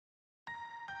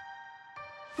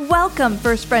Welcome,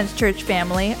 First Friends Church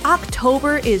family.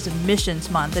 October is Missions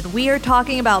Month, and we are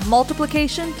talking about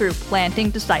multiplication through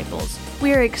planting disciples.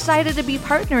 We are excited to be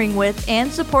partnering with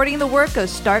and supporting the work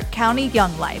of Stark County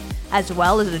Young Life, as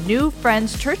well as a new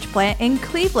Friends Church plant in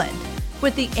Cleveland,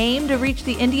 with the aim to reach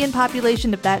the Indian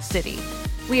population of that city.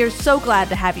 We are so glad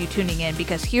to have you tuning in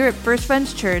because here at First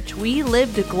Friends Church, we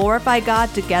live to glorify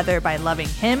God together by loving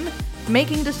Him,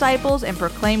 making disciples, and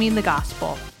proclaiming the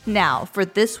gospel. Now, for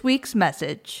this week's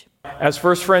message. As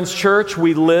First Friends Church,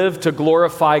 we live to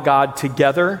glorify God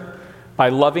together by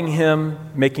loving Him,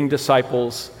 making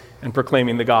disciples, and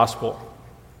proclaiming the gospel.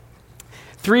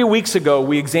 3 weeks ago,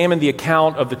 we examined the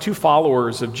account of the two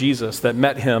followers of Jesus that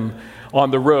met Him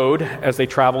on the road as they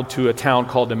traveled to a town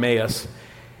called Emmaus.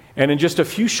 And in just a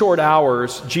few short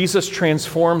hours, Jesus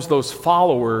transforms those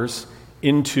followers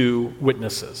into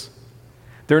witnesses.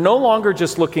 They're no longer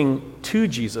just looking to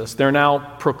Jesus, they're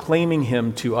now proclaiming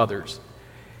Him to others.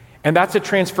 And that's a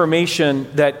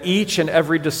transformation that each and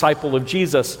every disciple of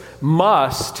Jesus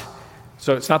must,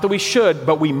 so it's not that we should,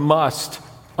 but we must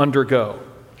undergo.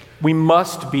 We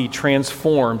must be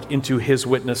transformed into His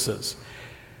witnesses.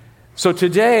 So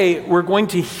today, we're going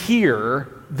to hear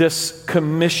this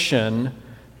commission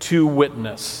to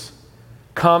witness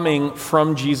coming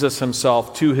from Jesus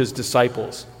Himself to His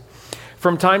disciples.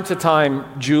 From time to time,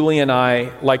 Julie and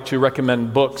I like to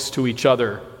recommend books to each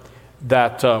other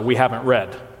that we haven't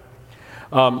read.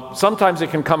 Sometimes it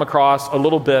can come across a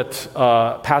little bit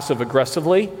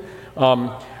passive-aggressively.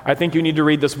 I think you need to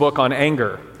read this book on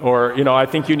anger, or, I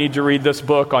think you need to read this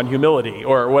book on humility,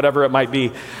 or whatever it might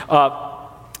be.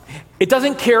 It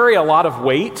doesn't carry a lot of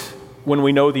weight when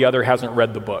we know the other hasn't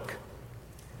read the book.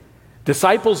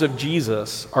 Disciples of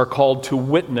Jesus are called to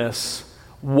witness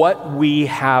what we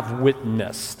have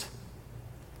witnessed.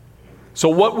 So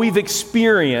what we've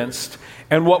experienced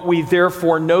and what we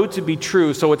therefore know to be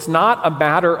true. So it's not a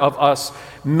matter of us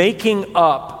making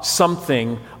up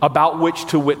something about which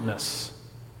to witness.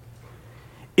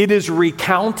 It is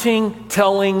recounting,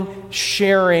 telling,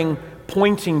 sharing,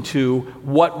 pointing to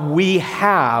what we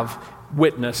have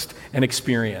witnessed and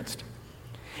experienced.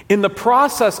 In the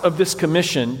process of this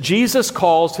commission, Jesus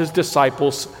calls His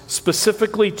disciples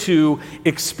specifically to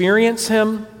experience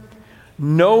Him,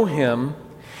 know Him,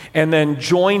 and then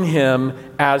join Him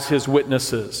as His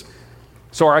witnesses.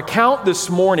 So our account this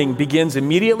morning begins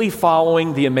immediately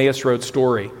following the Emmaus Road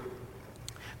story.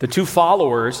 The two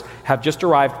followers have just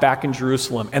arrived back in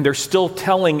Jerusalem, and they're still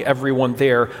telling everyone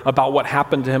there about what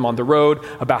happened to Him on the road,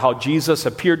 about how Jesus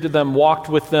appeared to them, walked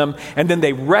with them, and then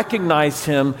they recognized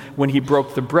Him when He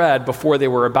broke the bread before they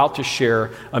were about to share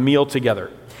a meal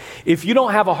together. If you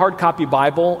don't have a hard copy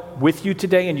Bible with you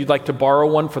today and you'd like to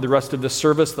borrow one for the rest of the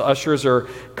service, the ushers are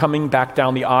coming back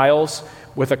down the aisles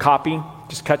with a copy.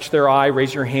 Just catch their eye,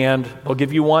 raise your hand, they'll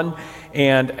give you one.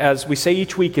 And as we say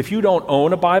each week, if you don't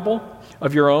own a Bible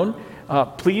of your own,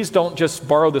 please don't just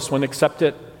borrow this one, accept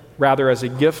it rather as a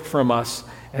gift from us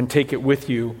and take it with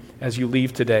you as you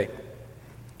leave today.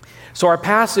 So our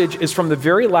passage is from the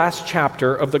very last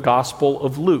chapter of the Gospel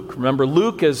of Luke. Remember,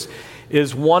 Luke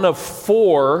is one of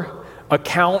 4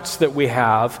 accounts that we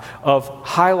have of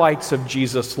highlights of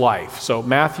Jesus' life. So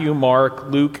Matthew,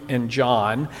 Mark, Luke, and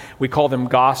John, we call them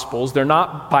Gospels. They're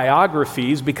not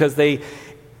biographies because they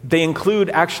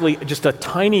include actually just a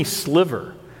tiny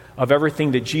sliver of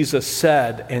everything that Jesus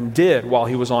said and did while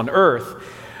He was on earth.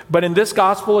 But in this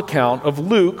gospel account of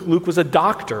Luke was a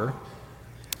doctor.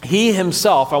 He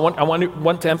himself, I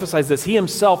want to emphasize this, he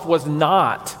himself was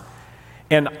not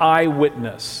an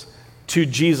eyewitness to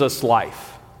Jesus'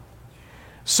 life.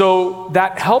 So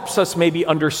that helps us maybe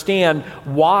understand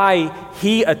why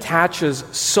he attaches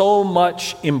so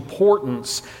much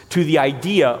importance to the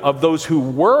idea of those who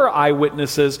were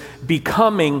eyewitnesses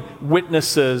becoming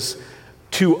witnesses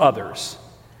to others.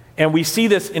 And we see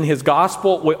this in his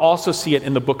gospel. We also see it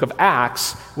in the book of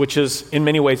Acts, which is in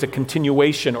many ways a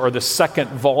continuation or the second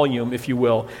volume, if you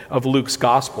will, of Luke's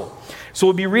gospel. So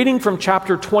we'll be reading from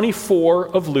chapter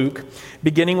 24 of Luke,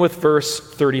 beginning with verse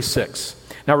 36.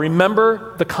 Now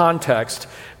remember the context.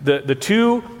 The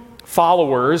two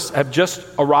followers have just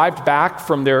arrived back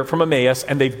from Emmaus,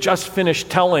 and they've just finished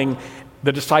telling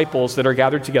the disciples that are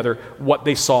gathered together what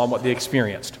they saw and what they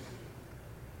experienced.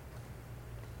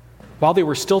 While they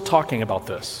were still talking about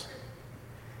this,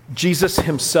 Jesus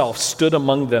Himself stood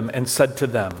among them and said to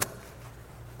them,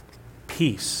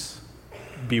 "Peace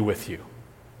be with you."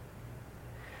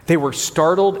 They were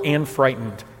startled and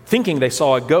frightened, thinking they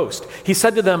saw a ghost. He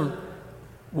said to them,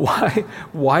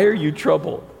 Why are you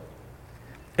troubled?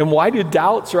 And why do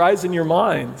doubts rise in your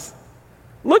minds?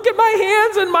 Look at my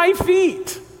hands and my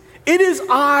feet, It is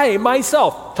I,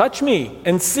 myself. Touch me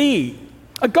and see.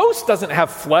 A ghost doesn't have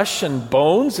flesh and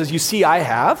bones as you see I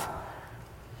have.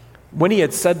 When he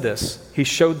had said this, he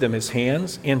showed them his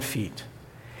hands and feet.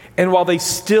 And while they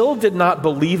still did not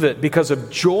believe it because of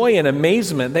joy and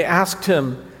amazement, he asked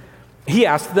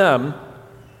them,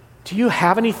 "Do you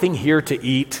have anything here to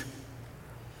eat?"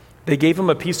 They gave him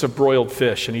a piece of broiled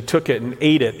fish, and he took it and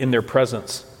ate it in their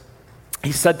presence.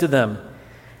 He said to them,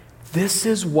 "This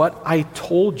is what I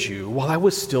told you while I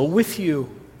was still with you.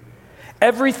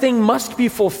 Everything must be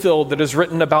fulfilled that is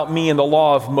written about me in the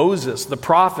law of Moses, the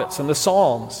prophets, and the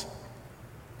Psalms."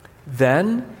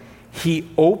 Then he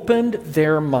opened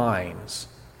their minds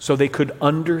so they could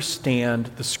understand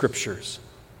the scriptures.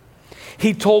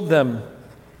 He told them,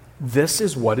 "This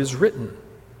is what is written.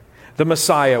 The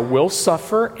Messiah will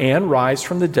suffer and rise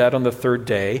from the dead on the third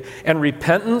day, and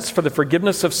repentance for the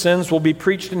forgiveness of sins will be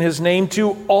preached in his name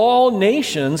to all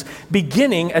nations,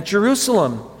 beginning at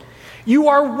Jerusalem. You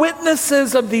are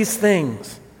witnesses of these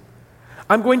things.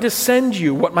 I'm going to send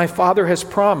you what my Father has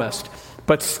promised,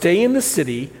 but stay in the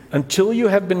city until you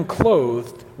have been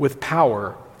clothed with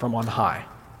power from on high."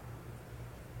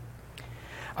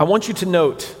 I want you to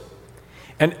note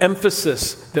an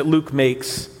emphasis that Luke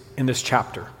makes in this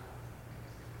chapter.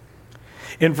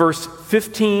 In verse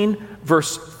 15,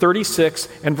 verse 36,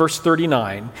 and verse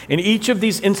 39, in each of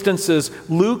these instances,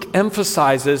 Luke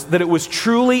emphasizes that it was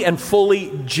truly and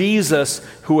fully Jesus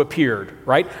who appeared,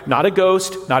 right? Not a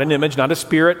ghost, not an image, not a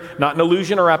spirit, not an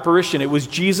illusion or apparition. It was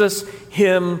Jesus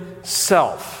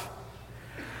himself.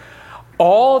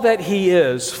 All that he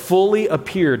is fully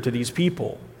appeared to these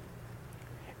people.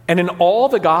 And in all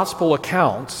the gospel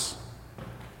accounts,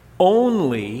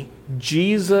 only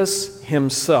Jesus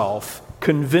himself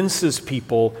convinces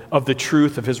people of the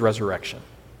truth of his resurrection.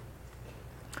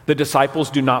 The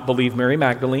disciples do not believe Mary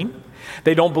Magdalene.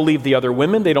 They don't believe the other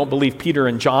women. They don't believe Peter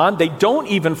and John. They don't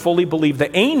even fully believe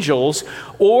the angels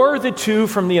or the two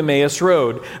from the Emmaus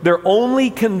Road. They're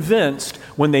only convinced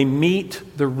when they meet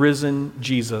the risen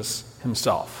Jesus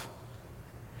himself.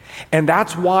 And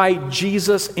that's why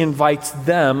Jesus invites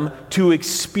them to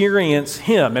experience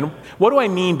him. And what do I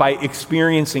mean by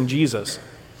experiencing Jesus?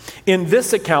 In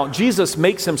this account, Jesus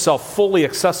makes himself fully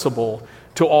accessible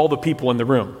to all the people in the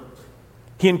room.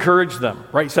 He encouraged them,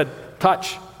 right? He said,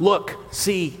 "Touch, look,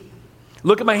 see.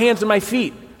 Look at my hands and my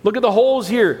feet. Look at the holes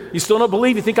here. You still don't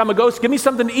believe? You think I'm a ghost? Give me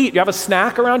something to eat. You have a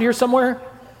snack around here somewhere?"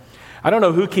 I don't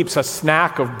know who keeps a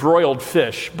snack of broiled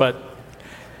fish, but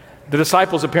the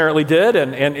disciples apparently did,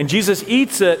 and Jesus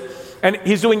eats it, and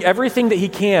he's doing everything that he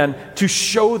can to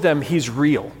show them he's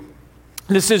real.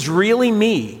 This is really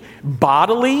me,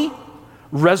 bodily,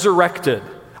 resurrected.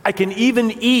 I can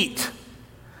even eat.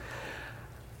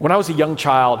 When I was a young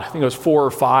child, I think I was 4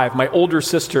 or 5, my older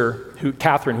sister,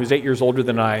 Catherine, who's 8 years older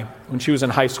than I, when she was in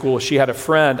high school, she had a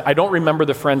friend. I don't remember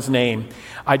the friend's name.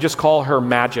 I just call her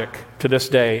Magic to this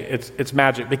day. It's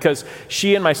Magic because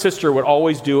she and my sister would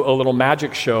always do a little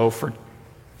magic show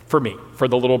for me, for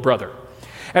the little brother.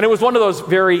 And it was one of those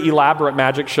very elaborate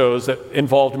magic shows that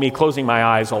involved me closing my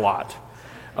eyes a lot,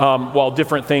 while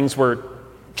different things were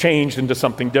changed into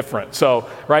something different. So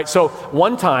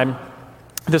one time,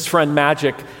 this friend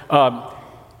Magic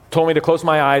told me to close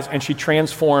my eyes, and she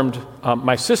transformed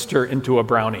my sister into a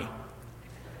brownie.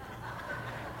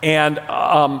 And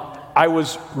I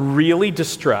was really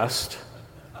distressed,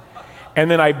 and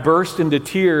then I burst into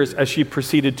tears as she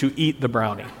proceeded to eat the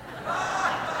brownie.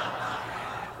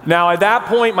 Now, at that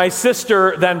point, my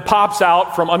sister then pops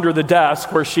out from under the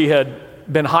desk where she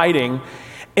had been hiding,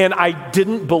 and I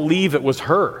didn't believe it was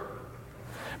her.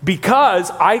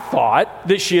 Because I thought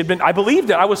that she had been, I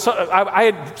believed it. I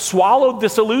had swallowed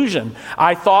this illusion.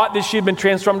 I thought that she had been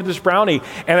transformed into this brownie.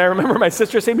 And I remember my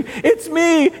sister saying, it's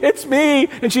me.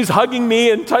 And she's hugging me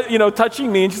and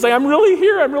touching me. And she's like, I'm really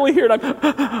here. And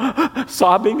I'm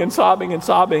sobbing.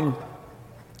 That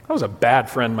was a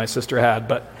bad friend my sister had,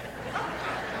 but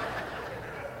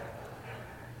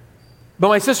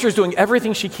my sister's doing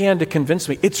everything she can to convince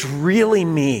me it's really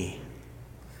me.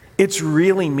 It's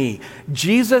really me.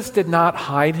 Jesus did not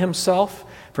hide himself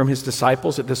from his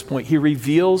disciples at this point. He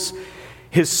reveals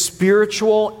his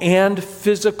spiritual and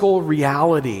physical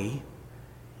reality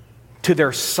to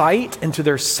their sight and to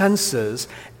their senses,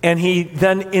 and he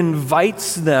then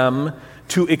invites them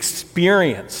to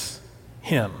experience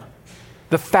him,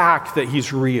 the fact that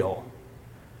he's real.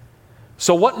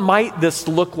 So what might this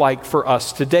look like for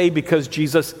us today? Because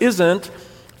Jesus isn't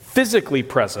physically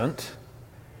present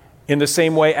in the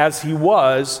same way as he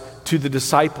was to the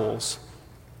disciples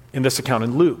in this account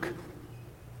in Luke.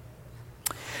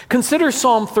 Consider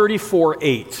Psalm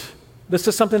 34:8. This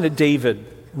is something that David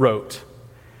wrote.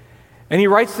 And he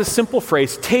writes the simple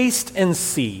phrase, "Taste and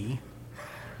see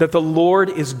that the Lord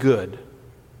is good."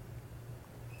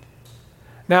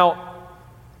 Now,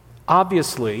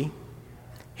 obviously,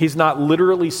 he's not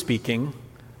literally speaking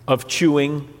of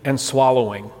chewing and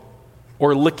swallowing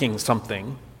or licking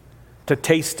something to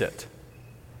taste it.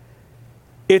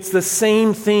 It's the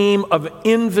same theme of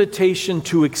invitation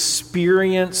to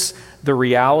experience the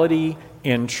reality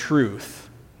and truth,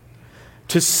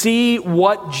 to see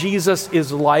what Jesus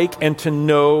is like and to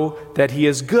know that he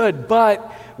is good.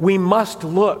 But we must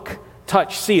look,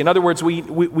 touch, see. In other words, we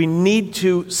need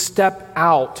to step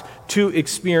out to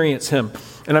experience him.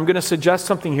 And I'm going to suggest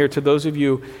something here to those of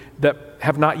you that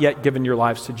have not yet given your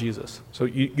lives to Jesus. So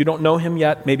you don't know him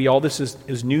yet. Maybe all this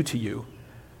is new to you.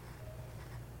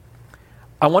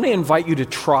 I want to invite you to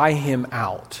try him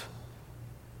out,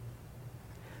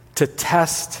 to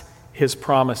test his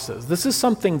promises. This is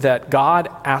something that God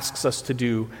asks us to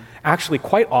do actually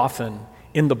quite often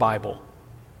in the Bible.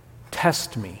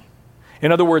 Test me.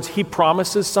 In other words, he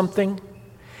promises something,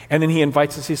 and then he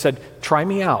invites us. He said, try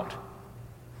me out.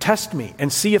 Test me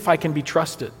and see if I can be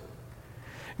trusted.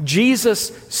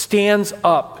 Jesus stands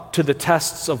up to the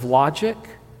tests of logic,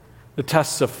 the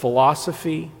tests of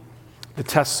philosophy, the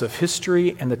tests of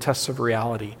history, and the tests of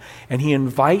reality. And he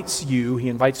invites you, he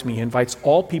invites me, he invites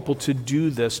all people to do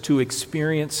this, to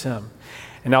experience him.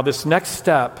 And now this next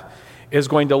step is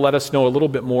going to let us know a little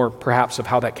bit more, perhaps, of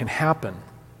how that can happen.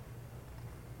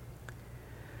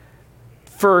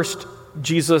 First,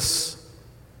 Jesus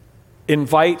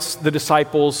invites the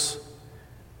disciples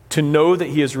to know that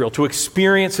he is real, to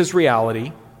experience his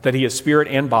reality, that he is spirit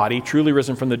and body, truly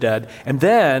risen from the dead, and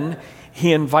then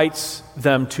he invites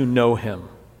them to know him.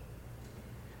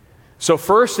 So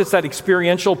first, it's that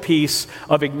experiential piece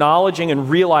of acknowledging and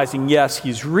realizing, yes,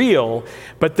 he's real,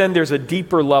 but then there's a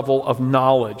deeper level of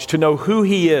knowledge, to know who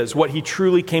he is, what he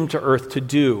truly came to earth to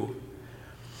do.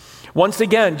 Once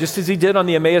again, just as he did on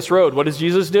the Emmaus Road, what does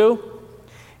Jesus do?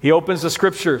 He opens the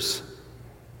scriptures.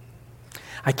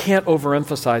 I can't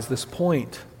overemphasize this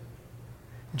point.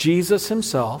 Jesus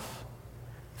himself,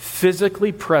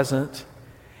 physically present,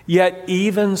 yet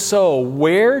even so,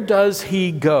 where does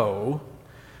he go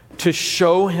to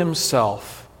show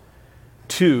himself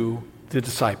to the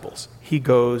disciples? He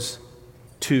goes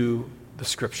to the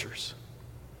scriptures.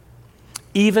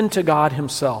 Even to God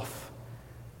himself.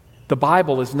 The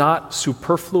Bible is not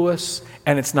superfluous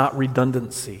and it's not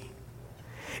redundancy.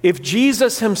 If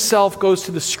Jesus himself goes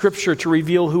to the scripture to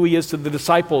reveal who he is to the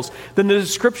disciples, then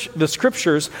the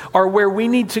scriptures are where we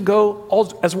need to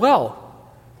go as well.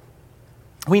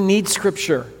 We need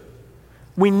scripture.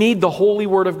 We need the holy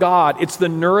word of God. It's the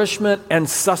nourishment and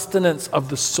sustenance of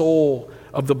the soul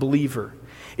of the believer.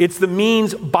 It's the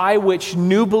means by which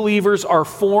new believers are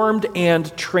formed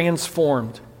and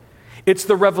transformed. It's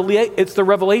the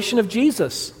revelation of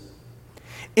Jesus.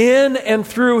 In and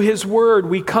through his word,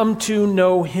 we come to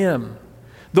know him.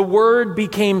 The word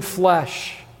became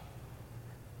flesh.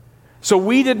 So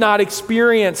we did not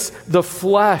experience the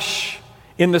flesh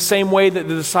in the same way that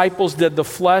the disciples did, the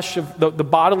flesh of the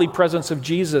bodily presence of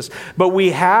Jesus. But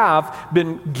we have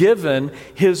been given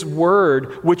his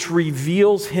word, which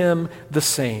reveals him the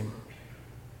same.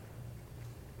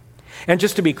 And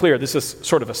just to be clear, this is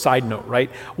sort of a side note, right?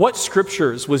 What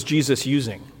scriptures was Jesus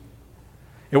using?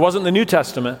 It wasn't the New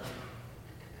Testament,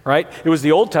 right? It was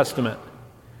the Old Testament.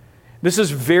 This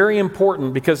is very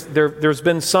important because there's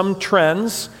been some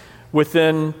trends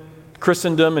within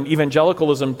Christendom and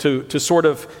evangelicalism to sort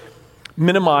of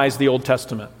minimize the Old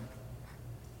Testament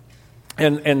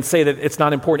and say that it's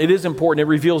not important. It is important. It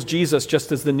reveals Jesus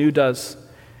just as the New does.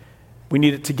 We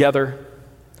need it together.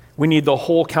 We need the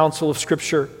whole counsel of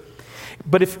Scripture.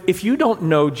 But if you don't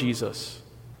know Jesus,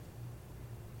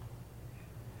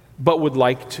 but would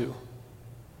like to,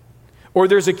 or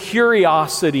there's a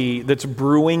curiosity that's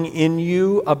brewing in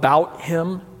you about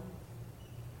him,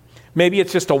 maybe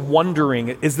it's just a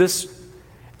wondering, this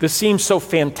seems so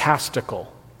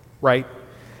fantastical, right?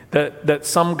 That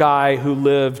some guy who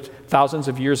lived thousands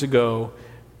of years ago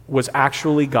was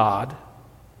actually God,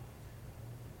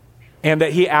 and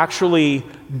that he actually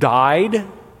died,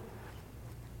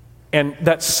 and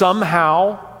that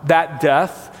somehow that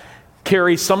death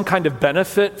carries some kind of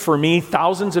benefit for me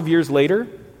thousands of years later,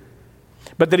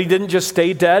 but that he didn't just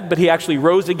stay dead, but he actually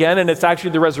rose again, and it's actually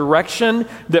the resurrection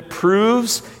that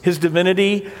proves his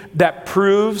divinity, that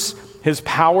proves his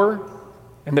power,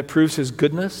 and that proves his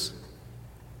goodness.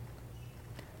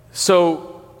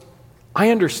 So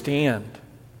I understand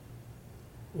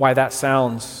why that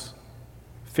sounds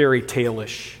fairy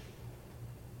tale-ish.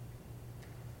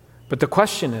 But the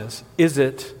question is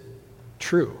it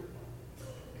true?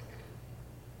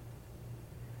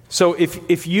 So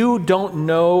if you don't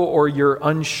know or you're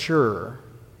unsure,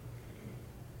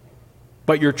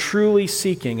 but you're truly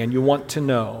seeking and you want to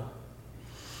know,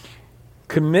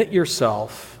 commit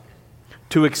yourself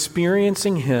to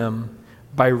experiencing him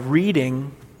by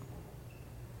reading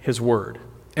his word.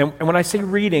 And when I say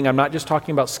reading, I'm not just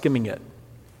talking about skimming it.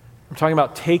 I'm talking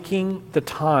about taking the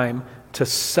time to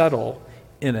settle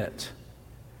in it.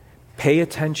 Pay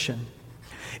attention.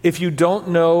 If you don't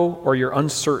know or you're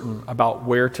uncertain about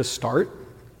where to start,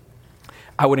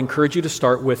 I would encourage you to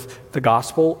start with the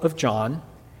Gospel of John,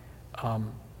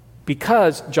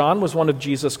 because John was one of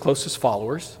Jesus' closest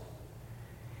followers,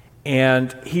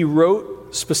 and he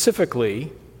wrote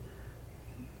specifically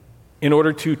in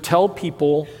order to tell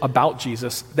people about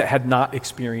Jesus that had not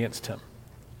experienced him.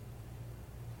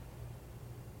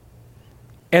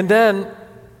 And then,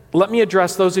 let me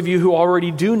address those of you who already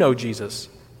do know Jesus.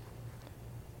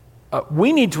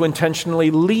 We need to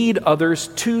intentionally lead others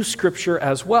to Scripture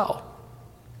as well.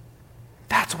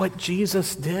 That's what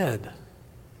Jesus did.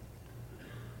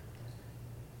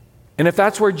 And if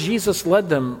that's where Jesus led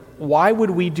them, why would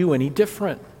we do any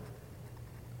different?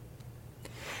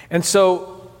 And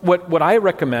so, what I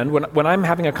recommend when I'm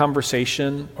having a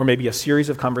conversation, or maybe a series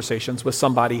of conversations with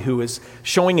somebody who is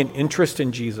showing an interest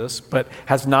in Jesus, but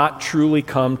has not truly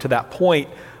come to that point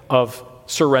of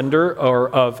surrender or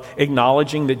of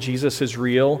acknowledging that Jesus is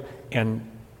real and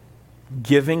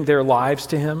giving their lives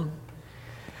to him,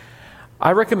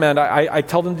 I recommend, I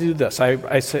tell them to do this.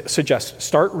 I suggest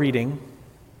start reading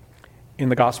in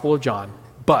the Gospel of John,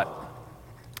 but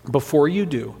before you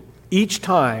do, each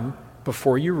time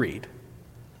before you read,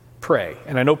 pray.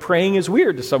 And I know praying is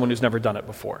weird to someone who's never done it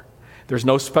before. There's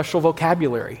no special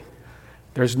vocabulary.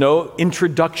 There's no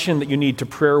introduction that you need to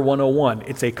Prayer 101.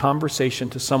 It's a conversation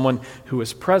to someone who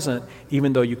is present,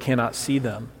 even though you cannot see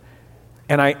them.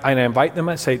 And I invite them,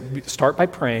 I say, start by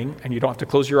praying, and you don't have to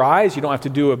close your eyes. You don't have to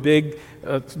do a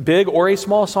big or a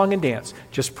small song and dance.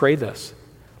 Just pray this.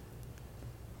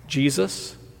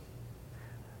 Jesus,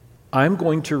 I'm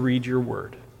going to read your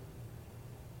word.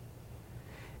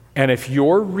 And if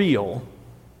you're real,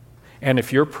 and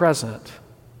if you're present,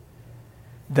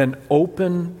 then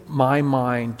open my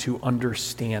mind to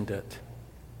understand it.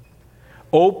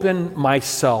 Open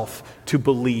myself to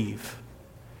believe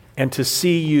and to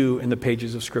see you in the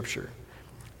pages of Scripture.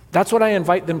 That's what I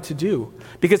invite them to do,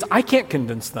 because I can't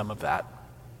convince them of that.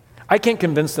 I can't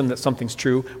convince them that something's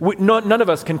true. None of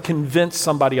us can convince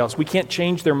somebody else. We can't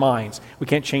change their minds. We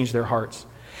can't change their hearts.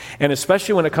 And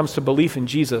especially when it comes to belief in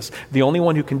Jesus, the only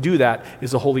one who can do that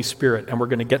is the Holy Spirit, and we're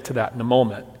going to get to that in a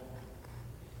moment.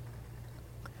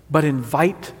 But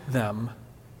invite them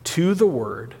to the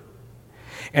Word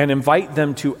and invite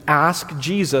them to ask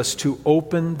Jesus to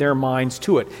open their minds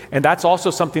to it. And that's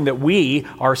also something that we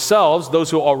ourselves, those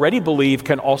who already believe,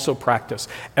 can also practice.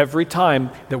 Every time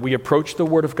that we approach the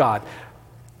Word of God,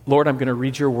 Lord, I'm going to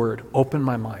read your Word. Open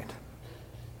my mind.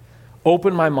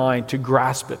 Open my mind to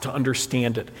grasp it, to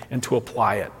understand it, and to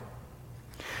apply it.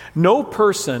 No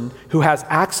person who has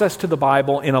access to the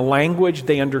Bible in a language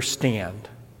they understand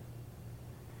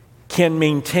can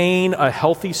maintain a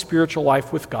healthy spiritual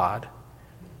life with God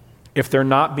if they're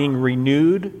not being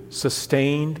renewed,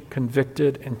 sustained,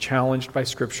 convicted, and challenged by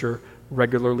Scripture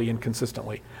regularly and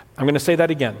consistently. I'm going to say that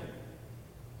again.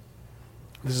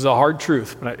 This is a hard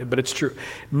truth, but it's true.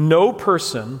 No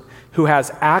person who has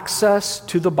access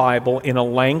to the Bible in a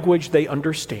language they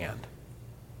understand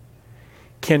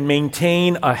can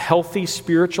maintain a healthy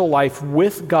spiritual life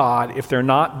with God if they're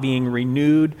not being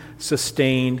renewed,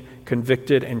 sustained,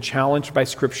 convicted, and challenged by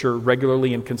Scripture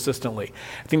regularly and consistently.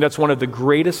 I think that's one of the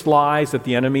greatest lies that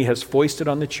the enemy has foisted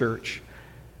on the church,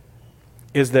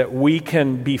 is that we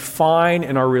can be fine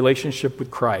in our relationship with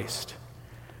Christ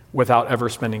without ever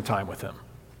spending time with him.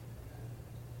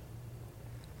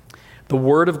 The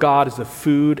Word of God is the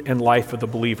food and life of the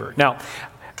believer. Now,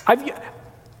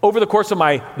 over the course of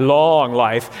my long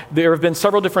life, there have been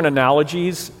several different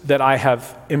analogies that I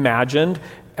have imagined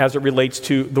as it relates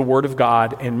to the Word of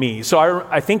God and me. So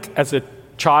I think as a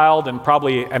child and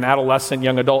probably an adolescent,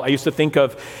 young adult, I used to think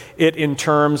of it in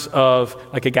terms of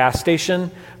like a gas station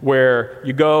where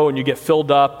you go and you get filled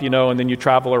up, and then you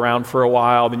travel around for a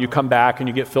while, then you come back and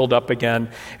you get filled up again.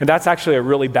 And that's actually a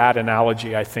really bad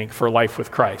analogy, I think, for life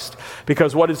with Christ.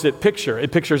 Because what does it picture?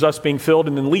 It pictures us being filled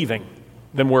and then leaving.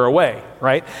 Then we're away,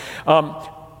 right?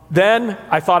 Then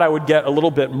I thought I would get a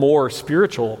little bit more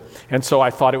spiritual, and so I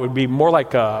thought it would be more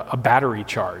like a battery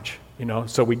charge,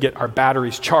 So we get our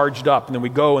batteries charged up, and then we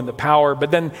go in the power,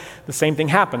 but then the same thing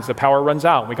happens. The power runs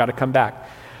out, and we got to come back.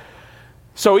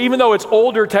 So even though it's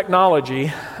older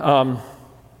technology, I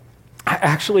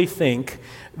actually think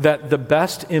that the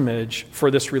best image for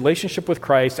this relationship with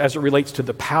Christ as it relates to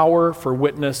the power for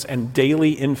witness and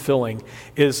daily infilling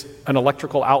is an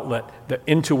electrical outlet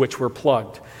into which we're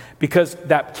plugged. Because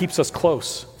that keeps us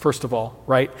close, first of all,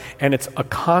 right? And it's a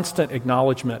constant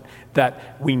acknowledgement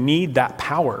that we need that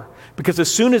power. Because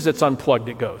as soon as it's unplugged,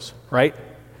 it goes, right?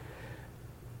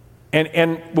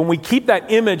 And when we keep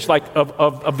that image like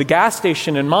of the gas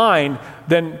station in mind,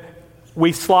 then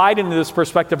we slide into this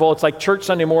perspective, well, it's like church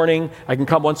Sunday morning, I can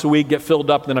come once a week, get filled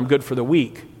up, and then I'm good for the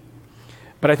week.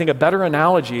 But I think a better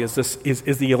analogy is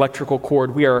the electrical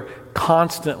cord. We are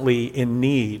constantly in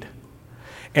need.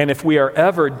 And if we are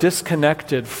ever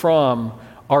disconnected from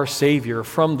our Savior,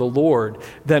 from the Lord,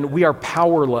 then we are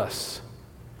powerless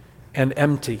and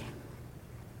empty.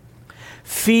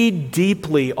 Feed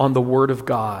deeply on the Word of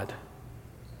God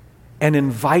and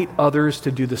invite others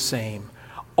to do the same.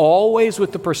 Always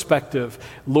with the perspective,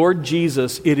 Lord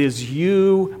Jesus, it is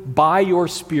you by your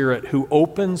Spirit who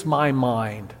opens my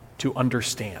mind to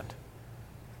understand.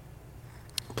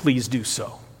 Please do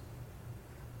so.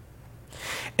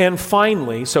 And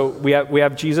finally, so we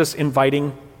have Jesus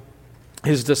inviting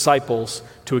his disciples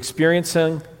to experience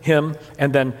him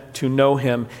and then to know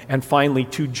him, and finally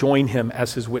to join him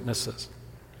as his witnesses.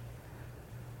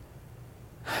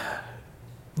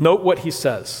 Note what he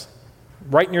says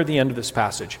right near the end of this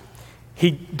passage. He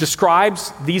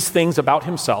describes these things about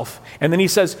himself, and then he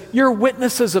says, you're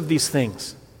witnesses of these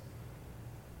things.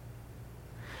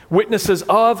 Witnesses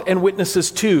of and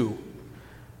witnesses to.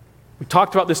 We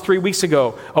talked about this 3 weeks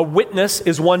ago. A witness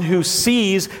is one who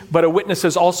sees, but a witness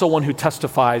is also one who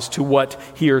testifies to what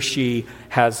he or she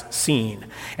has seen.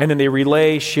 And then they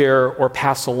relay, share, or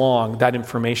pass along that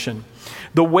information.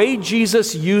 The way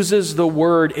Jesus uses the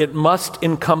word, it must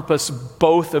encompass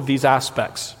both of these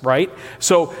aspects, right?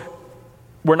 So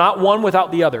we're not one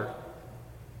without the other.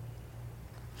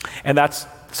 And that's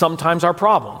sometimes our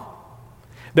problem.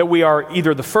 That we are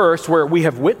either the first, where we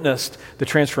have witnessed the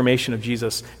transformation of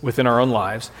Jesus within our own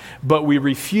lives, but we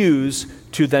refuse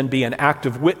to then be an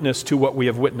active witness to what we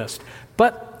have witnessed.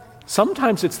 But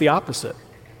sometimes it's the opposite.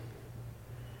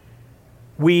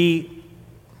 We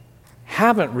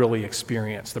haven't really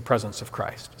experienced the presence of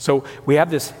Christ. So we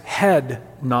have this head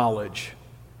knowledge,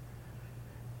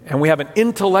 and we have an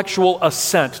intellectual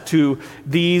assent to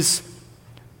these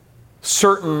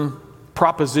certain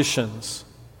propositions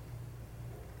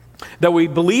that we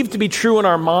believe to be true in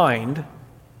our mind,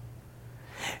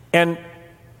 and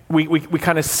we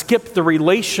kind of skip the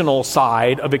relational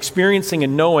side of experiencing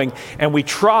and knowing, and we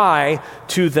try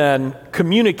to then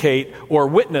communicate or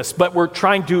witness, but we're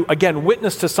trying to, again,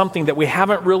 witness to something that we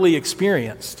haven't really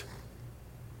experienced.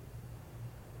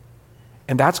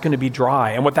 And that's going to be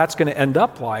dry, and what that's going to end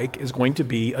up like is going to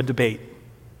be a debate.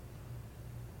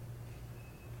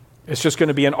 It's just going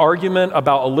to be an argument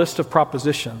about a list of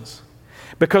propositions.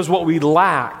 Because what we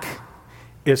lack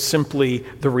is simply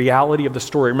the reality of the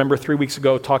story. Remember 3 weeks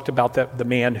ago, talked about the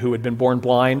man who had been born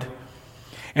blind.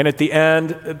 And at the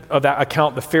end of that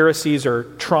account, the Pharisees are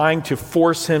trying to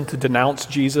force him to denounce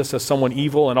Jesus as someone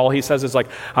evil. And all he says is like,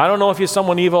 I don't know if he's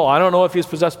someone evil. I don't know if he's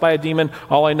possessed by a demon.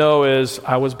 All I know is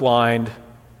I was blind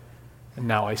and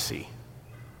now I see.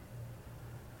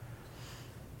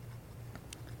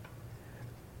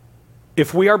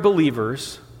 If we are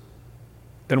believers,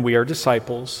 then we are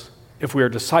disciples. If we are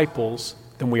disciples,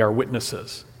 then we are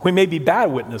witnesses. We may be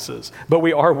bad witnesses, but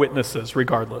we are witnesses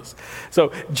regardless.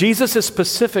 So Jesus is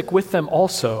specific with them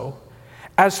also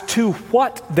as to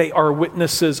what they are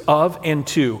witnesses of and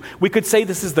to. We could say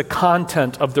this is the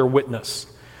content of their witness.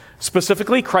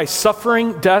 Specifically, Christ's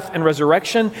suffering, death, and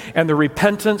resurrection, and the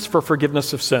repentance for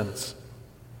forgiveness of sins.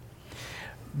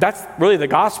 That's really the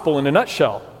gospel in a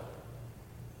nutshell.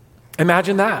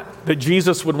 Imagine that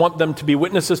Jesus would want them to be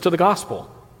witnesses to the gospel.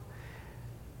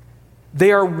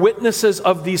 They are witnesses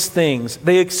of these things.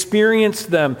 They experience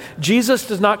them. Jesus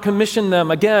does not commission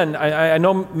them. Again, I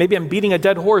know maybe I'm beating a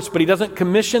dead horse, but he doesn't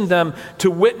commission them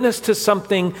to witness to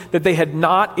something that they had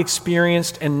not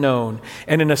experienced and known.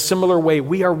 And in a similar way,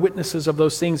 we are witnesses of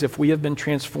those things if we have been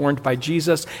transformed by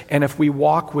Jesus and if we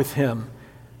walk with him.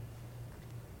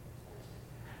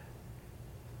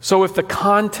 So if the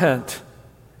content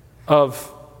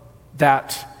of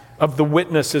the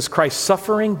witness is Christ's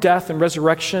suffering, death, and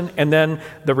resurrection, and then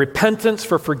the repentance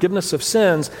for forgiveness of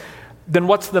sins, then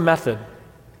what's the method?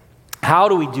 How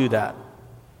do we do that?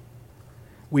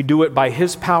 We do it by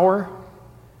his power,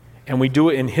 and we do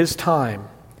it in his time.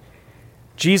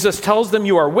 Jesus tells them,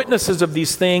 you are witnesses of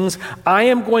these things. I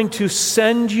am going to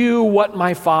send you what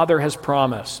my Father has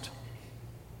promised.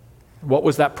 What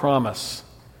was that promise?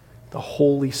 The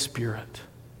Holy Spirit.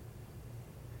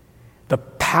 The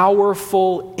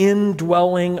powerful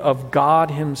indwelling of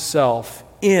God himself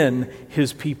in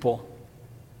his people.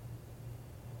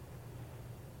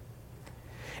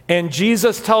 And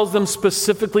Jesus tells them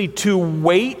specifically to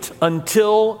wait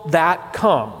until that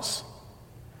comes.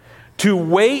 To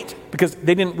wait, because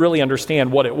they didn't really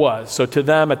understand what it was. So to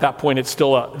them at that point, it's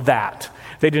still a that.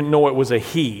 They didn't know it was a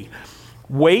he.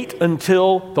 Wait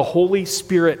until the Holy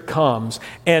Spirit comes.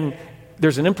 And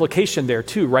there's an implication there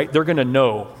too, right? They're going to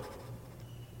know.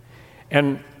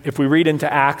 And if we read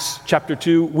into Acts chapter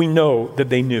 2, we know that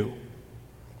they knew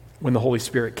when the Holy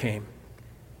Spirit came.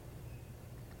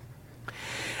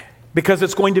 Because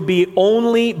it's going to be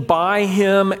only by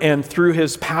him and through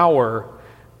his power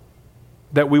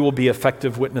that we will be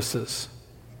effective witnesses.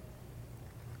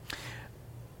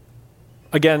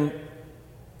 Again,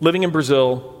 living in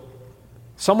Brazil,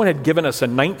 someone had given us a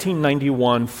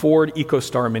 1991 Ford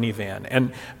EcoStar minivan,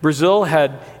 and Brazil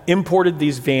had imported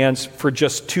these vans for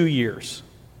just 2 years.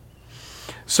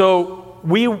 So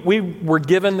we were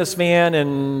given this van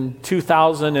in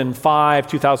 2005,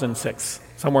 2006,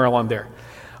 somewhere along there.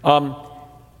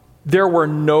 There were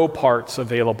no parts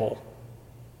available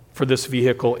for this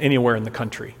vehicle anywhere in the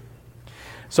country.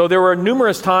 So there were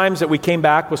numerous times that we came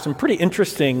back from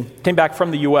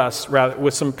the U.S. rather,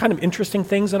 with some kind of interesting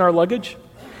things in our luggage.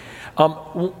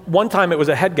 One time it was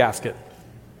a head gasket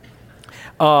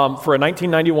for a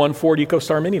 1991 Ford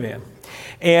EcoStar minivan.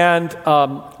 And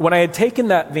when I had taken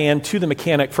that van to the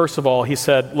mechanic, first of all, he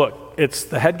said, look, it's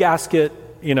the head gasket,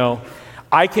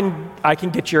 I can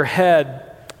get your head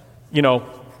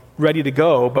ready to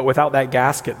go, but without that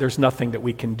gasket, there's nothing that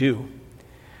we can do.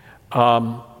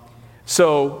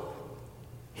 So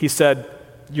he said,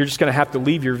 you're just going to have to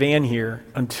leave your van here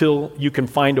until you can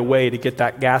find a way to get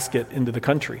that gasket into the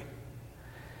country.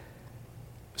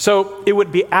 So it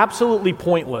would be absolutely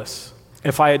pointless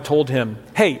if I had told him,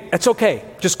 hey, it's okay,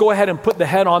 just go ahead and put the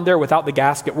head on there without the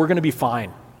gasket. We're going to be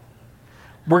fine.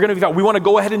 We want to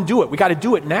go ahead and do it. We got to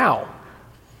do it now.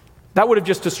 That would have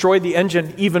just destroyed the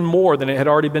engine even more than it had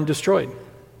already been destroyed.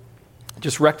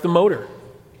 Just wrecked the motor.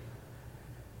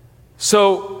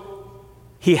 So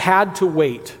he had to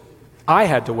wait. I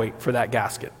had to wait for that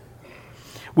gasket.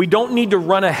 We don't need to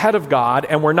run ahead of God,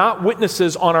 and we're not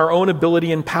witnesses on our own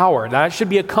ability and power. That should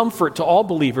be a comfort to all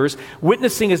believers.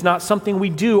 Witnessing is not something we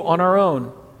do on our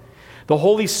own. The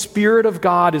Holy Spirit of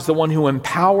God is the one who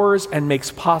empowers and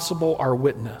makes possible our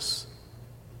witness.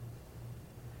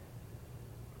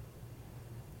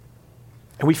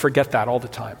 And we forget that all the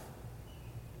time.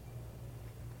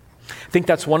 I think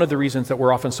that's one of the reasons that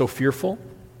we're often so fearful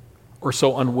or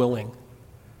so unwilling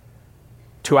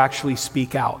to actually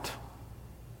speak out.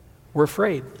 We're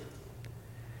afraid.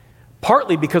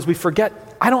 Partly because we forget,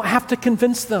 I don't have to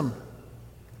convince them.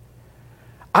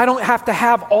 I don't have to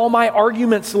have all my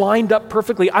arguments lined up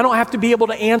perfectly. I don't have to be able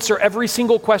to answer every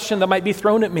single question that might be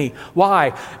thrown at me.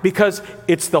 Why? Because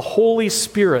it's the Holy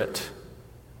Spirit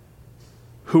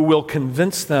who will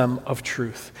convince them of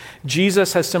truth.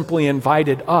 Jesus has simply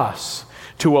invited us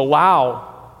to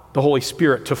allow the Holy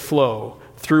Spirit to flow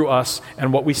through us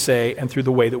and what we say and through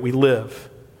the way that we live.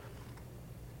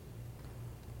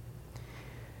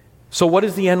 So what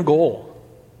is the end goal?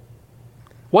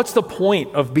 What's the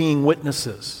point of being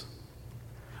witnesses?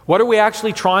 What are we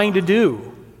actually trying to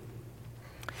do?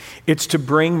 It's to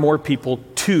bring more people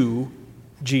to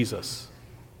Jesus.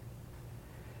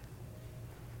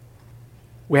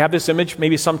 We have this image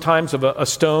maybe sometimes of a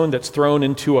stone that's thrown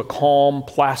into a calm,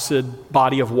 placid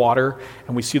body of water,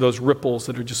 and we see those ripples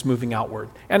that are just moving outward.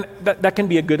 And that can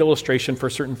be a good illustration for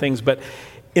certain things, but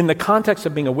in the context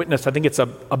of being a witness, I think it's a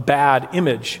bad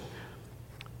image.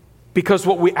 Because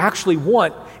what we actually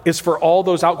want is for all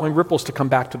those outgoing ripples to come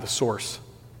back to the source.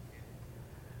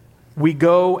 We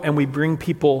go and we bring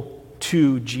people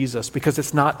to Jesus because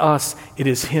it's not us, it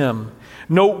is Him.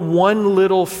 Note one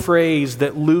little phrase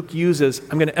that Luke uses.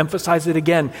 I'm going to emphasize it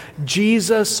again.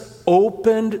 Jesus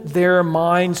opened their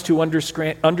minds to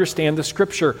understand the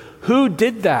Scripture. Who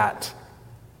did that?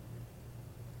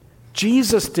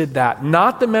 Jesus did that.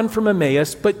 Not the men from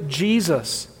Emmaus, but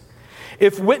Jesus.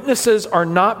 If witnesses are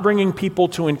not bringing people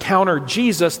to encounter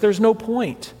Jesus, there's no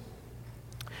point.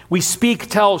 We speak,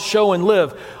 tell, show, and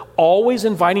live, always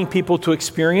inviting people to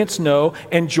experience, know,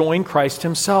 and join Christ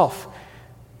Himself.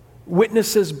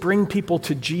 Witnesses bring people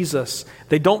to Jesus.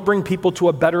 They don't bring people to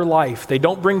a better life. They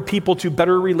don't bring people to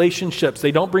better relationships.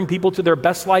 They don't bring people to their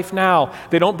best life now.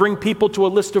 They don't bring people to a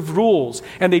list of rules.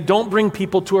 And they don't bring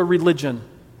people to a religion.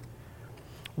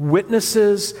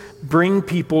 Witnesses bring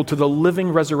people to the living,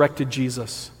 resurrected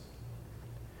Jesus.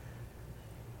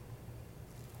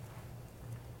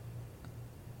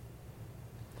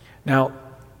 Now,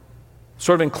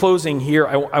 Sort of in closing here,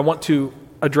 I want to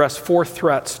address 4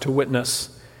 threats to witness.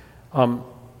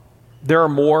 There are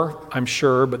more, I'm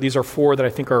sure, but these are 4 that I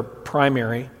think are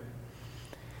primary.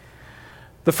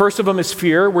 The first of them is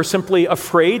fear. We're simply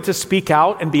afraid to speak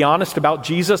out and be honest about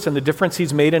Jesus and the difference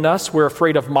he's made in us. We're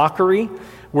afraid of mockery.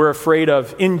 We're afraid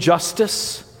of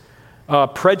injustice,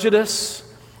 prejudice,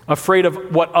 afraid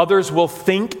of what others will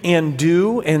think and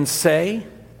do and say.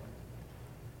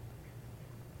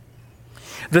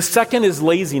 The second is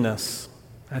laziness.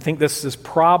 I think this is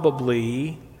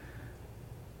probably,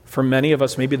 for many of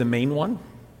us, maybe the main one.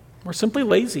 We're simply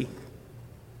lazy.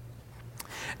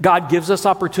 God gives us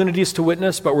opportunities to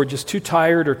witness, but we're just too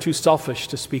tired or too selfish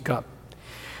to speak up.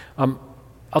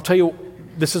 I'll tell you,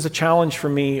 this is a challenge for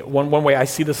me. One way I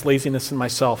see this laziness in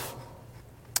myself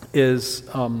is,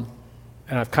 and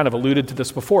I've kind of alluded to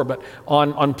this before, but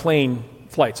on plane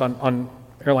flights, on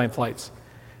airline flights.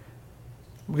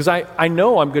 Because I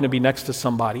know I'm going to be next to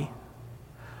somebody.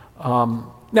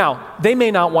 Now, they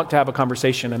may not want to have a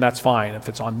conversation, and that's fine if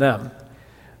it's on them.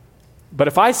 But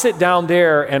if I sit down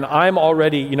there and I'm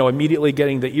already, immediately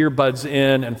getting the earbuds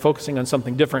in and focusing on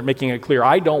something different, making it clear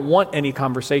I don't want any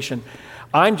conversation,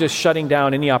 I'm just shutting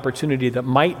down any opportunity that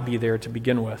might be there to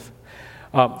begin with.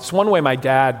 It's one way my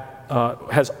dad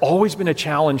has always been a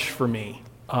challenge for me,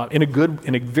 in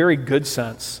a very good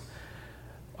sense.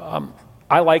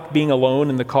 I like being alone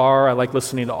in the car. I like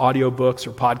listening to audiobooks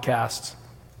or podcasts.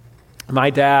 My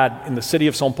dad, in the city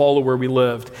of São Paulo where we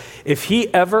lived, if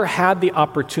he ever had the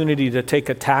opportunity to take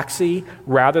a taxi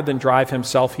rather than drive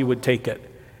himself, he would take it.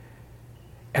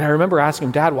 And I remember asking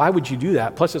him, Dad, why would you do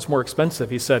that? Plus, it's more expensive.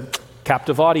 He said,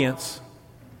 captive audience.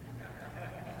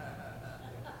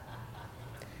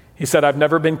 He said, I've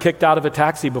never been kicked out of a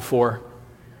taxi before,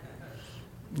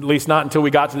 at least not until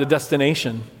we got to the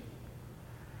destination.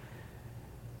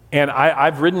 And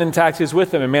I've ridden in taxis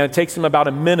with him, and man, it takes him about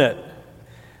a minute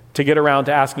to get around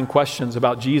to asking questions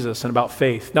about Jesus and about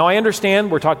faith. Now, I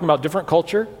understand we're talking about different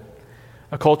culture,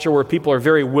 a culture where people are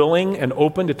very willing and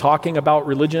open to talking about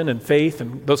religion and faith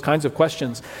and those kinds of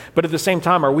questions. But at the same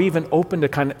time, are we even open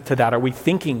to that? Are we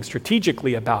thinking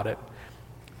strategically about it?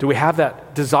 Do we have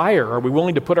that desire? Are we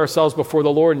willing to put ourselves before the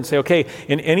Lord and say, okay,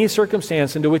 in any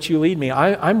circumstance into which you lead me,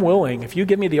 I'm willing. If you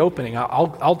give me the opening,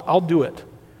 I'll do it.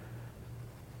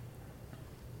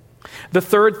 The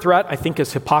third threat, I think,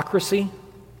 is hypocrisy.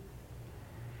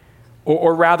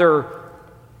 Or rather,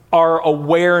 our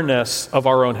awareness of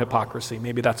our own hypocrisy.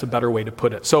 Maybe that's a better way to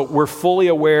put it. So we're fully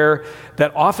aware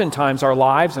that oftentimes our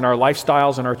lives and our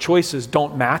lifestyles and our choices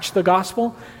don't match the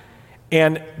gospel.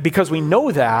 And because we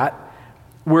know that,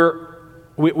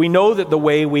 we know that the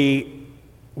way we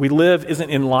live isn't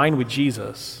in line with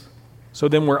Jesus. So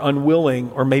then we're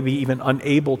unwilling or maybe even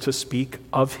unable to speak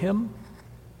of him.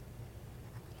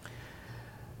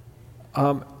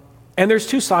 And there's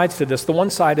 2 sides to this. The one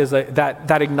side is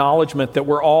that acknowledgement that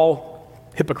we're all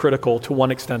hypocritical to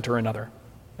one extent or another.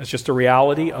 It's just a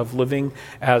reality of living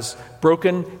as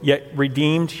broken yet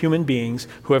redeemed human beings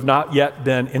who have not yet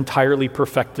been entirely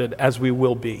perfected as we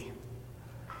will be.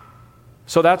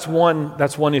 So that's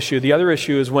one issue. The other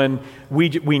issue is when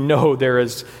we know there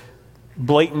is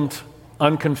blatant,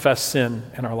 unconfessed sin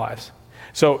in our lives.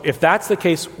 So if that's the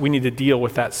case, we need to deal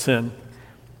with that sin.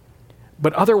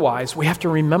 But otherwise, we have to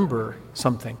remember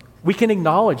something. We can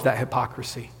acknowledge that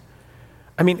hypocrisy.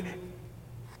 I mean,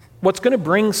 what's going to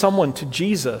bring someone to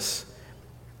Jesus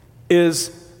is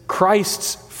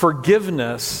Christ's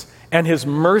forgiveness and his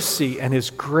mercy and his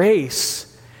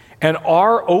grace and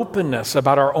our openness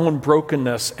about our own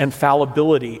brokenness and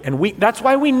fallibility. And that's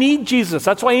why we need Jesus.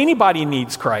 That's why anybody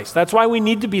needs Christ. That's why we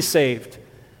need to be saved.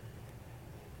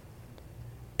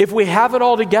 If we have it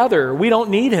all together, we don't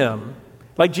need him.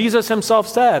 Like Jesus himself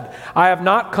said, I have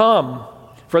not come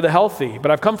for the healthy,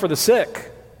 but I've come for the sick.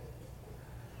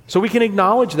 So we can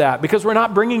acknowledge that because we're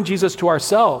not bringing Jesus to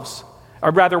ourselves.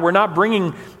 Or rather, we're not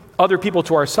bringing other people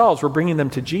to ourselves. We're bringing them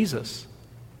to Jesus.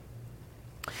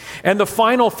 And the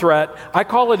final threat, I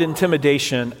call it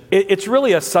intimidation. It's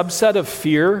really a subset of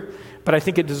fear, but I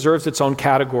think it deserves its own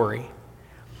category.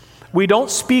 We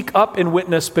don't speak up and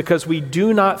witness because we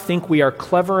do not think we are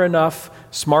clever enough,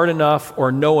 smart enough,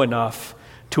 or know enough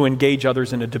to engage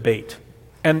others in a debate.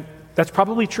 And that's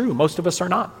probably true. Most of us are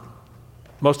not.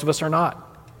 Most of us are not.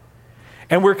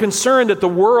 And we're concerned that the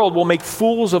world will make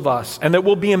fools of us and that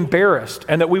we'll be embarrassed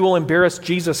and that we will embarrass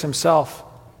Jesus himself.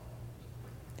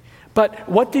 But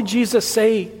what did Jesus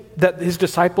say that his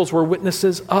disciples were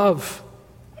witnesses of?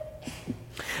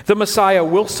 The Messiah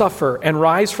will suffer and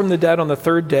rise from the dead on the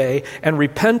 3rd day, and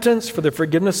repentance for the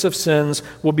forgiveness of sins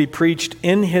will be preached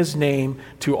in his name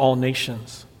to all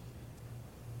nations.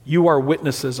 You are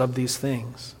witnesses of these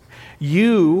things.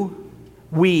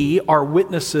 We are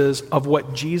witnesses of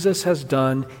what Jesus has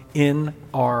done in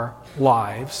our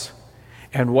lives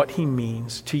and what he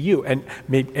means to you.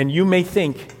 And you may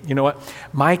think, you know what,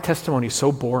 my testimony is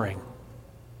so boring.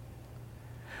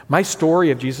 My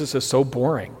story of Jesus is so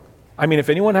boring. I mean, if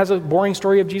anyone has a boring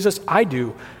story of Jesus, I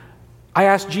do. I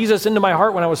asked Jesus into my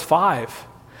heart when I was 5.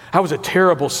 I was a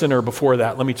terrible sinner before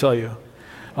that, let me tell you.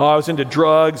 Oh, I was into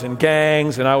drugs and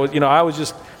gangs, and I was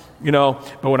just,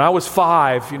 but when I was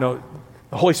 5, the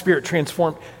Holy Spirit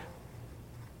transformed.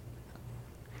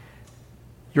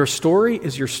 Your story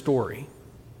is your story.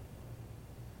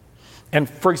 And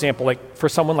for example, like for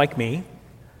someone like me,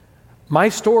 my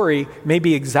story may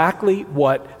be exactly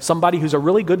what somebody who's a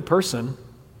really good person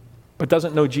but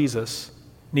doesn't know Jesus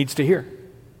needs to hear.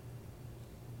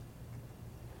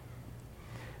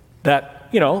 That,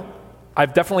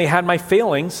 I've definitely had my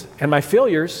failings and my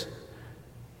failures,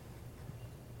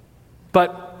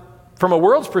 but from a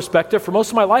world's perspective, for most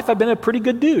of my life, I've been a pretty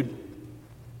good dude.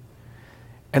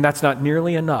 And that's not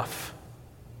nearly enough.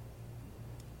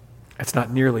 It's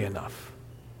not nearly enough.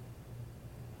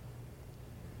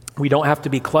 We don't have to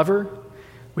be clever.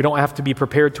 We don't have to be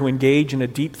prepared to engage in a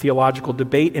deep theological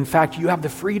debate. In fact, you have the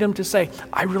freedom to say,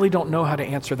 I really don't know how to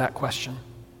answer that question.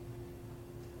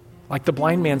 Like the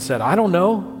blind man said, I don't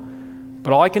know,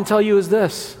 but all I can tell you is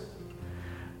this.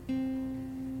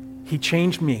 He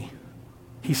changed me.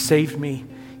 He saved me.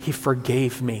 He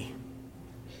forgave me.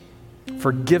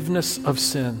 Forgiveness of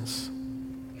sins.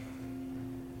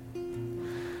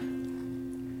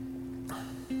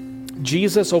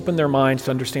 Jesus opened their minds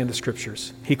to understand the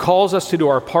Scriptures. He calls us to do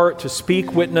our part, to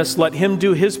speak, witness. Let him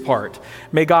do his part.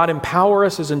 May God empower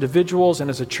us as individuals and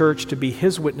as a church to be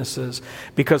his witnesses,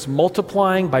 because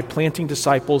multiplying by planting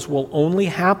disciples will only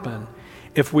happen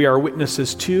if we are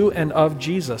witnesses to and of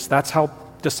Jesus. That's how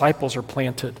disciples are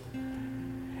planted.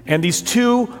 And these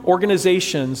 2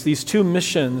 organizations, these 2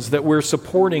 missions that we're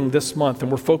supporting this month,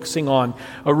 and we're focusing on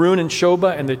Arun and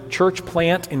Shoba and the church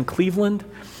plant in Cleveland,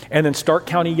 and then Stark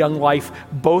County Young Life,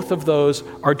 both of those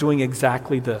are doing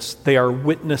exactly this. They are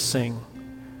witnessing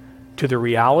to the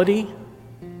reality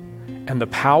and the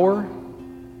power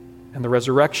and the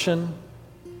resurrection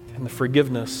and the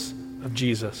forgiveness of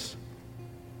Jesus.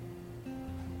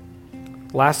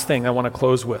 Last thing I want to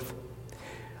close with.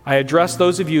 I address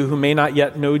those of you who may not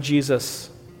yet know Jesus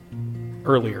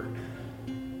earlier.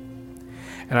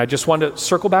 And I just want to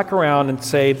circle back around and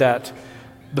say that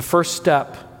the first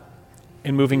step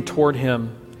in moving toward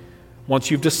him, once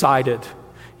you've decided,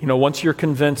 once you're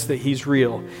convinced that he's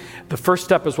real, the first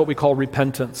step is what we call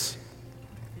repentance.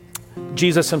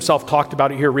 Jesus himself talked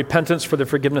about it here, repentance for the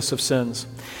forgiveness of sins.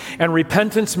 And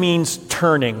repentance means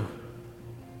turning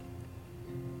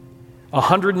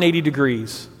 180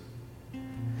 degrees.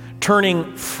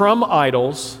 Turning from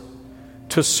idols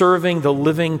to serving the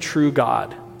living, true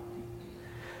God.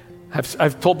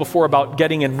 I've told before about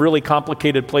getting in really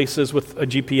complicated places with a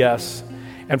GPS,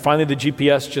 and finally the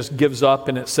GPS just gives up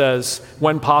and it says,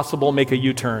 when possible, make a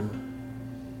U-turn.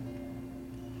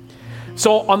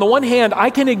 So on the one hand, I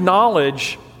can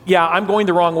acknowledge, I'm going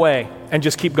the wrong way, and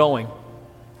just keep going.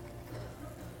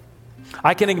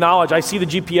 I can acknowledge, I see the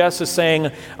GPS is saying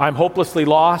I'm hopelessly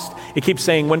lost. It keeps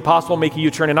saying, when possible, make a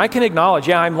U-turn. And I can acknowledge,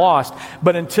 I'm lost.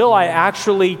 But until I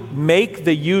actually make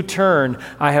the U-turn,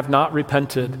 I have not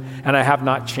repented and I have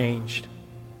not changed.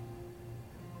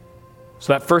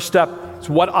 So that first step is,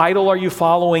 what idol are you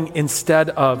following instead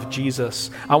of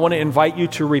Jesus? I want to invite you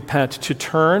to repent, to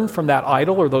turn from that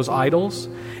idol or those idols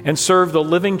and serve the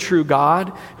living, true God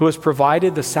who has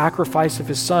provided the sacrifice of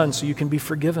his Son so you can be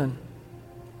forgiven.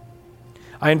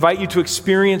 I invite you to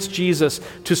experience Jesus,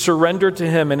 to surrender to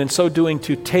him, and in so doing,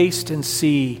 to taste and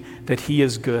see that he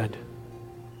is good.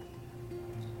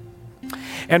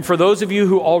 And for those of you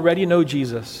who already know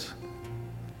Jesus,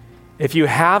 if you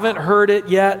haven't heard it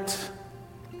yet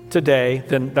today,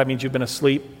 then that means you've been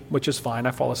asleep, which is fine.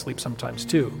 I fall asleep sometimes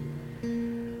too.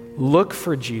 Look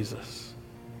for Jesus.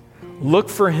 Look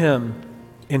for him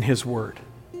in his word.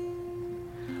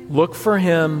 Look for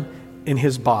him in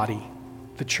his body,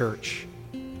 the church.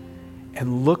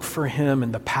 And look for him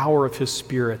in the power of his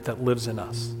Spirit that lives in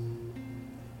us.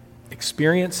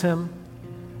 Experience him,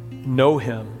 know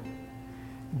him,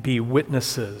 be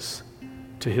witnesses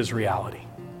to his reality.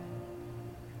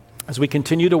 As we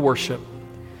continue to worship,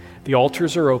 the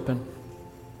altars are open.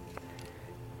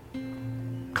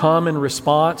 Come in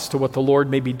response to what the Lord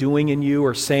may be doing in you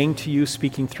or saying to you,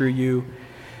 speaking through you.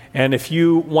 And if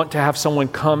you want to have someone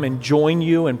come and join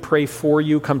you and pray for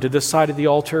you, come to this side of the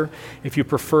altar. If you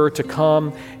prefer to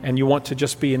come and you want to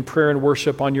just be in prayer and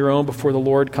worship on your own before the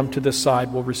Lord, come to this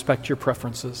side. We'll respect your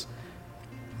preferences.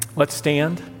 Let's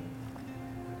stand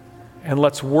and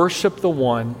let's worship the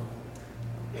one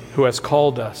who has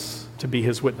called us to be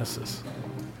his witnesses.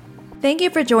 Thank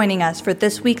you for joining us for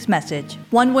this week's message.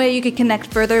 One way you can connect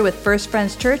further with First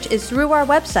Friends Church is through our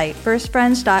website,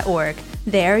 firstfriends.org.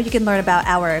 There, you can learn about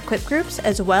our equip groups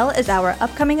as well as our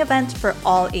upcoming events for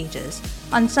all ages.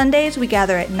 On Sundays, we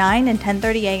gather at 9 and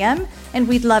 10:30 a.m., and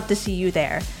we'd love to see you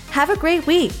there. Have a great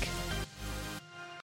week!